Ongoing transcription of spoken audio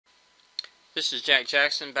This is Jack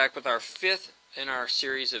Jackson back with our fifth in our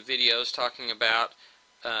series of videos talking about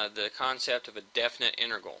the concept of a definite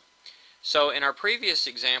integral. So in our previous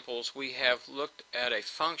examples we have looked at a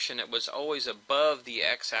function that was always above the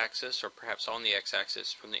x-axis or perhaps on the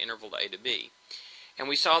x-axis from the interval a to b. And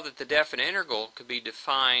we saw that the definite integral could be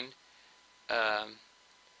defined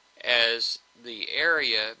as the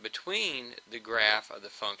area between the graph of the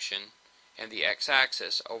function and the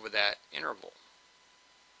x-axis over that interval.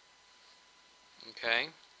 Okay.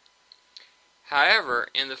 However,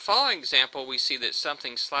 in the following example we see that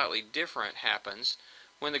something slightly different happens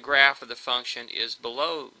when the graph of the function is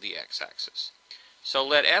below the x-axis. So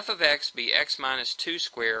let f of x be x minus 2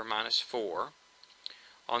 squared minus 4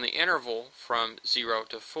 on the interval from 0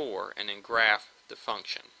 to 4 and then graph the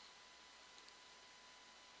function.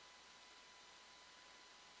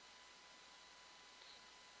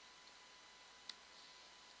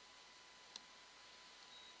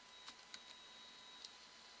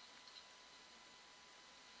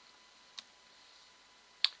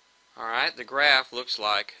 Alright, the graph looks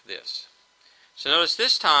like this. So notice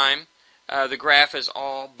this time the graph is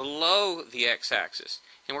all below the x-axis.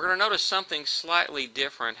 And we're going to notice something slightly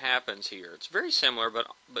different happens here. It's very similar,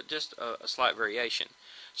 but just a slight variation.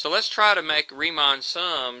 So let's try to make Riemann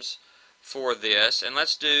sums for this. And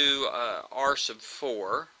let's do R sub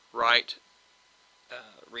 4, write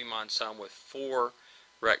Riemann sum with 4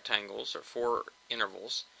 rectangles or 4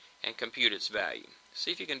 intervals and compute its value. See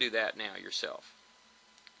if you can do that now yourself.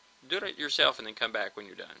 Do it yourself and then come back when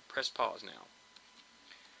you're done. Press pause now.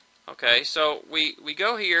 Okay, so we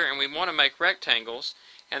go here and we want to make rectangles,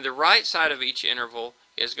 and the right side of each interval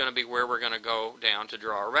is going to be where we're going to go down to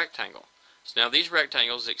draw a rectangle. So now these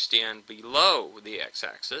rectangles extend below the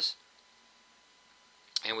x-axis,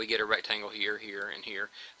 and we get a rectangle here, here, and here.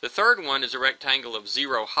 The third one is a rectangle of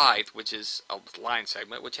 0 height, which is a line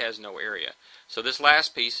segment, which has no area. So this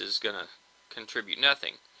last piece is going to contribute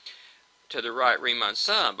nothing to the right Riemann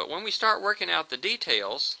sum. But when we start working out the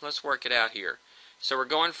details, let's work it out here. So we're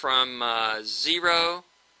going from 0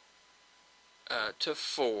 to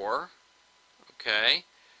 4. Okay,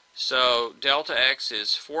 so delta x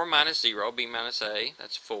is 4 minus 0, b minus a,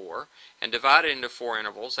 that's 4. And divided into 4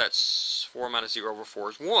 intervals, that's 4 minus 0 over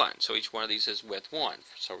 4 is 1. So each one of these is width 1.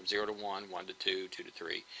 So 0 to 1, 1 to 2, 2 to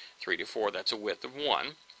 3, 3 to 4, that's a width of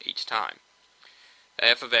 1 each time.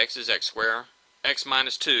 F of x is x squared. X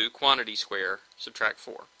minus 2, quantity square, subtract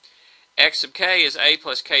 4. X sub k is a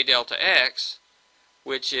plus k delta x,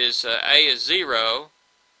 which is a is 0,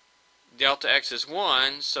 delta x is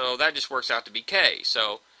 1, so that just works out to be k.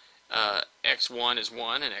 So x1 is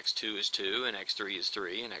 1, and x2 is 2, and x3 is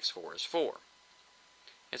 3, and x4 is 4.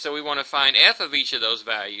 And so we want to find f of each of those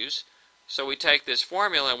values, so we take this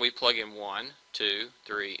formula and we plug in 1, 2,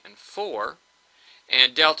 3, and 4.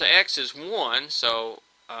 And delta x is 1, so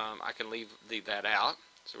I can leave that out.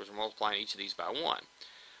 So we're multiplying each of these by 1.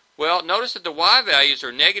 Well, notice that the y values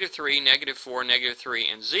are negative 3, negative 4, negative 3,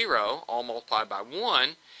 and 0, all multiplied by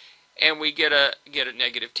 1, and we get a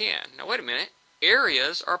negative 10. Now wait a minute.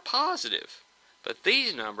 Areas are positive, but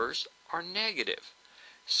these numbers are negative.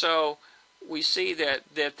 So we see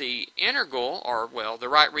that the integral, or well, the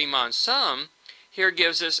right Riemann sum, here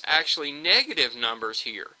gives us actually negative numbers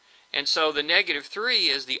here. And so the negative 3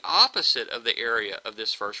 is the opposite of the area of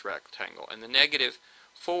this first rectangle, and the negative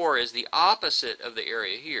 4 is the opposite of the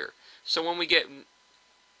area here. So when we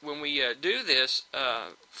do this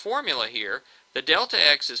formula here, the delta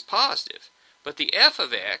x is positive, but the f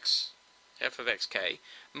of xk,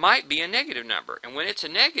 might be a negative number. And when it's a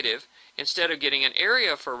negative, instead of getting an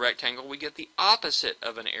area for a rectangle, we get the opposite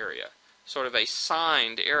of an area, sort of a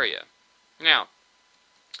signed area. Now,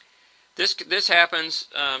 this happens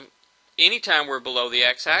anytime we're below the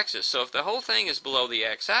x-axis. So if the whole thing is below the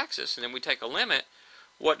x-axis and then we take a limit,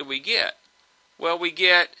 what do we get? Well, we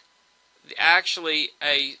get actually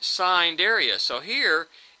a signed area. So here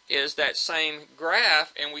is that same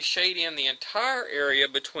graph, and we shade in the entire area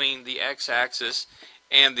between the x-axis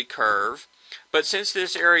and the curve. But since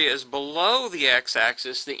this area is below the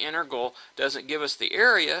x-axis, the integral doesn't give us the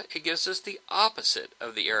area, it gives us the opposite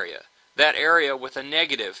of the area. That area with a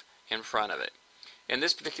negative in front of it. In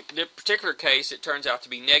this particular case, it turns out to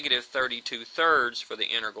be negative 32/3 for the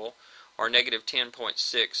integral, or negative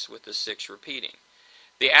 10.6 with the 6 repeating.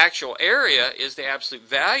 The actual area is the absolute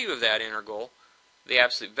value of that integral, the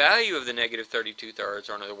absolute value of the negative 32/3,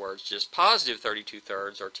 or in other words, just positive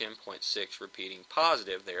 32/3, or 10.6 repeating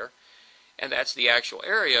positive there. And that's the actual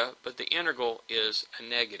area, but the integral is a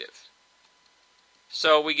negative.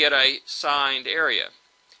 So we get a signed area.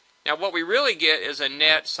 Now what we really get is a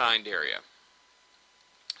net signed area.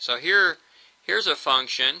 So here's a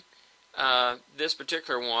function this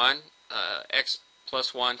particular one, x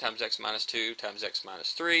plus 1 times x minus 2 times x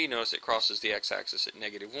minus 3. Notice it crosses the x-axis at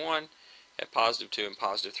negative 1, at positive 2 and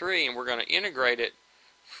positive 3, and we're going to integrate it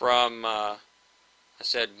from, I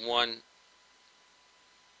said 1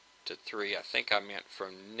 to 3. I think I meant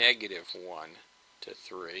from negative 1 to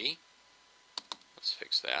 3. Let's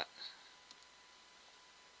fix that.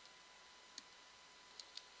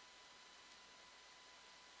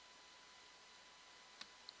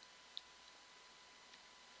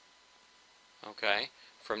 Okay,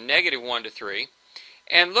 from negative 1 to 3.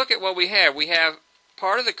 And look at what we have. We have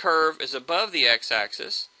part of the curve is above the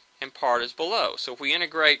x-axis and part is below. So if we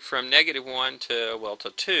integrate from negative 1 to, well,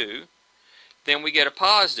 to 2, then we get a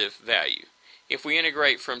positive value. If we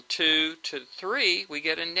integrate from 2 to 3, we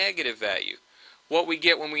get a negative value. What we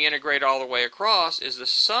get when we integrate all the way across is the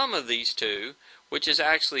sum of these two, which is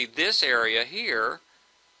actually this area here,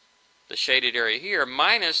 the shaded area here,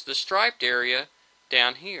 minus the striped area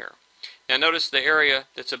down here. Now notice the area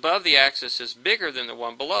that's above the axis is bigger than the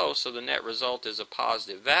one below, so the net result is a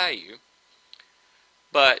positive value.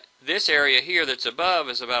 But this area here that's above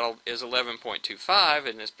is 11.25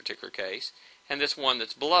 in this particular case, and this one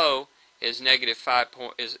that's below is negative 5.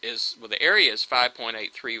 Well, the area is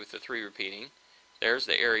 5.83 with the 3 repeating. There's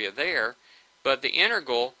the area there, but the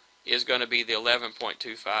integral is going to be the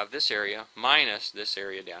 11.25, this area, minus this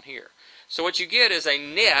area down here. So what you get is a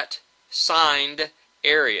net signed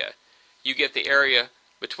area. You get the area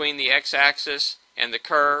between the x-axis and the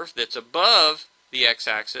curve that's above the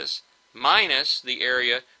x-axis minus the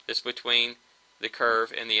area that's between the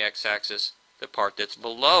curve and the x-axis, the part that's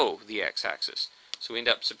below the x-axis. So we end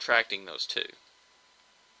up subtracting those two.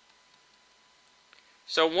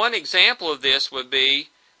 So one example of this would be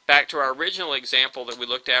back to our original example that we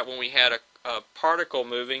looked at when we had a particle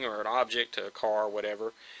moving, or an object, a car,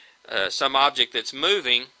 whatever, some object that's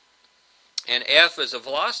moving, and f is a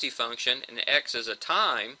velocity function and x is a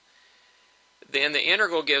time. Then the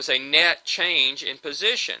integral gives a net change in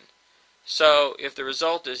position. So if the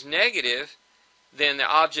result is negative, then the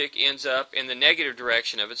object ends up in the negative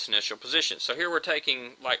direction of its initial position. So here we're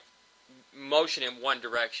taking like motion in one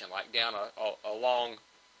direction, like down a long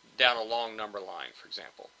number line, for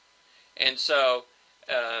example. And so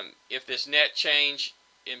if this net change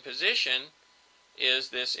in position is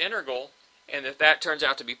this integral, and if that turns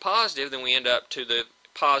out to be positive, then we end up to the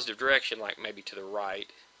positive direction, like maybe to the right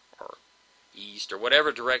or east or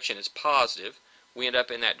whatever direction is positive, we end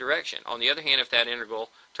up in that direction. On the other hand, if that integral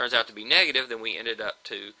turns out to be negative, then we ended up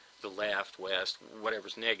to the left, west,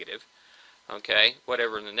 whatever's negative. Okay,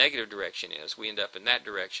 whatever the negative direction is, we end up in that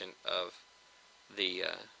direction of the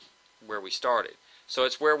where we started. So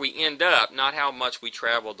it's where we end up, not how much we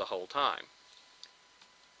traveled the whole time.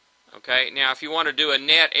 Okay, now if you want to do a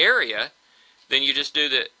net area, then you just do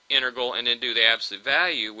the integral and then do the absolute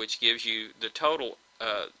value, which gives you the total.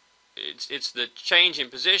 It's the change in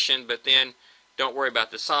position, but then don't worry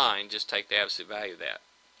about the sign, just take the absolute value of that.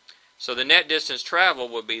 So the net distance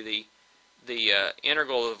traveled will be the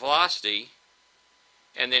integral of the velocity,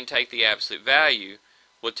 and then take the absolute value,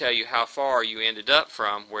 will tell you how far you ended up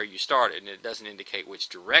from where you started, and it doesn't indicate which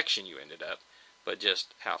direction you ended up, but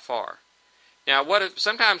just how far. Now, what if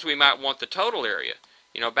sometimes we might want the total area?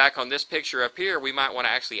 You know, back on this picture up here, we might want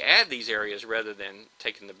to actually add these areas rather than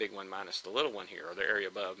taking the big one minus the little one here, or the area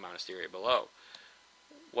above minus the area below.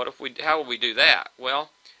 How would we do that? Well,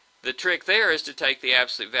 the trick there is to take the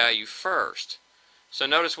absolute value first. So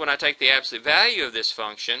notice when I take the absolute value of this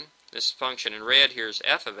function in red here is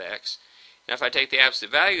f of x, and if I take the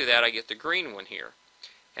absolute value of that, I get the green one here.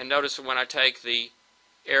 And notice when I take the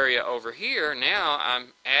area over here, now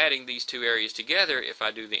I'm adding these two areas together if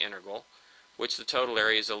I do the integral, which the total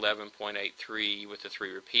area is 11.83 with the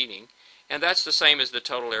 3 repeating, and that's the same as the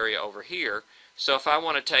total area over here. So if I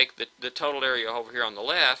want to take the total area over here on the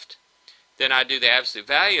left, then I do the absolute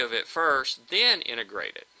value of it first, then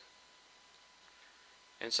integrate it.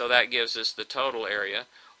 And so that gives us the total area.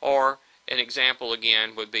 Or an example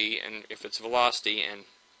again would be, and if it's velocity and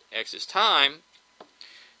x is time,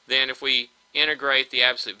 then if we integrate the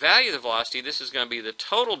absolute value of the velocity, this is going to be the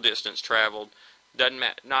total distance traveled. Doesn't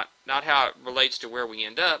matter, not how it relates to where we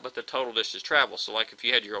end up, but the total distance traveled. So like if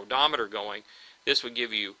you had your odometer going, this would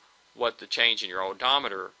give you what the change in your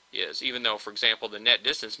odometer is, even though, for example, the net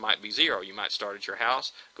distance might be 0. You might start at your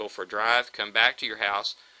house, go for a drive, come back to your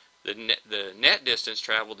house. The net distance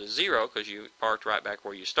traveled is 0 because you parked right back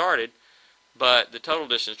where you started, but the total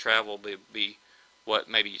distance traveled will be what,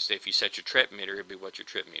 maybe if you set your trip meter, it would be what your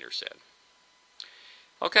trip meter said.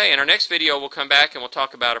 Okay, in our next video we'll come back and we'll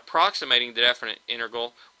talk about approximating the definite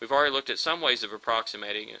integral. We've already looked at some ways of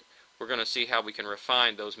approximating it. we're going to see how we can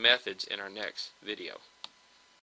refine those methods in our next video.